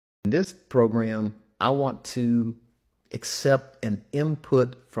this program, I want to accept an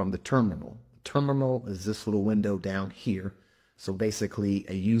input from the terminal. Terminal is this little window down here. So basically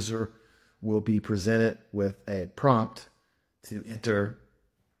a user will be presented with a prompt to enter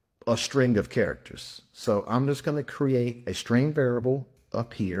a string of characters. So I'm just going to create a string variable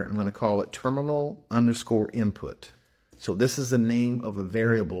up here. I'm going to call it terminal underscore input. So this is the name of a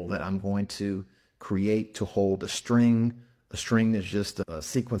variable that I'm going to create to hold a string. A string is just a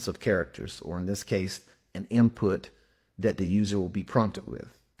sequence of characters, or in this case, an input that the user will be prompted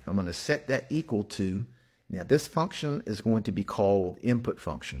with. I'm going to set that equal to, now this function is going to be called input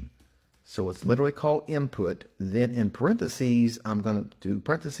function. So it's literally called input. Then in parentheses, I'm going to do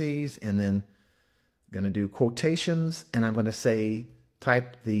parentheses and then I'm going to do quotations, and I'm going to say,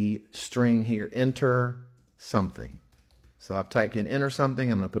 type the string here, enter something. So I've typed in enter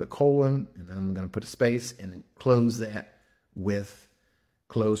something. I'm going to put a colon, and then I'm going to put a space and then close that with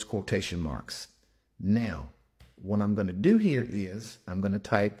close quotation marks. Now, what I'm going to do here is I'm going to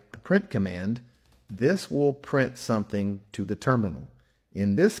type a print command. This will print something to the terminal.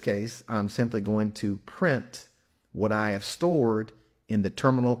 In this case, I'm simply going to print what I have stored in the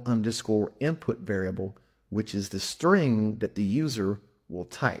terminal underscore input variable, which is the string that the user will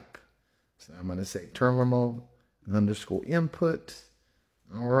type. So I'm going to say terminal underscore input.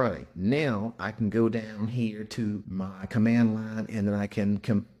 All right, now I can go down here to my command line, and then I can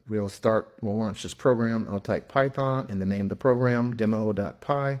we'll launch this program. I'll type Python and the name of the program,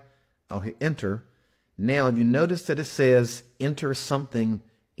 demo.py. I'll hit enter. Now you notice that it says enter something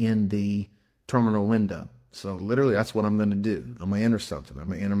in the terminal window. So literally that's what I'm going to do. I'm going to enter something. I'm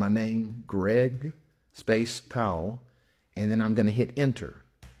going to enter my name, Greg space Powell, and then I'm going to hit enter.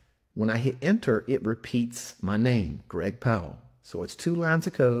 When I hit enter, it repeats my name, Greg Powell. So it's 2 lines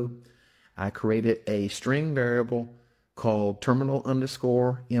of code. I created a string variable called terminal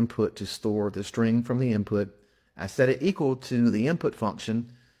underscore input to store the string from the input. I set it equal to the input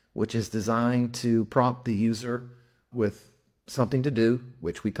function, which is designed to prompt the user with something to do,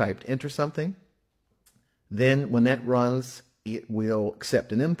 which we typed enter something. Then when that runs, it will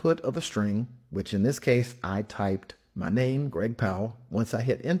accept an input of a string, which in this case, I typed my name, Greg Powell. Once I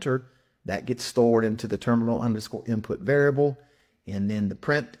hit enter, that gets stored into the terminal underscore input variable. And then the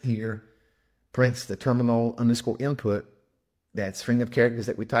print here prints the terminal underscore input, that string of characters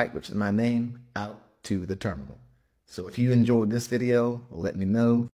that we typed, which is my name, out to the terminal. So if you enjoyed this video, let me know.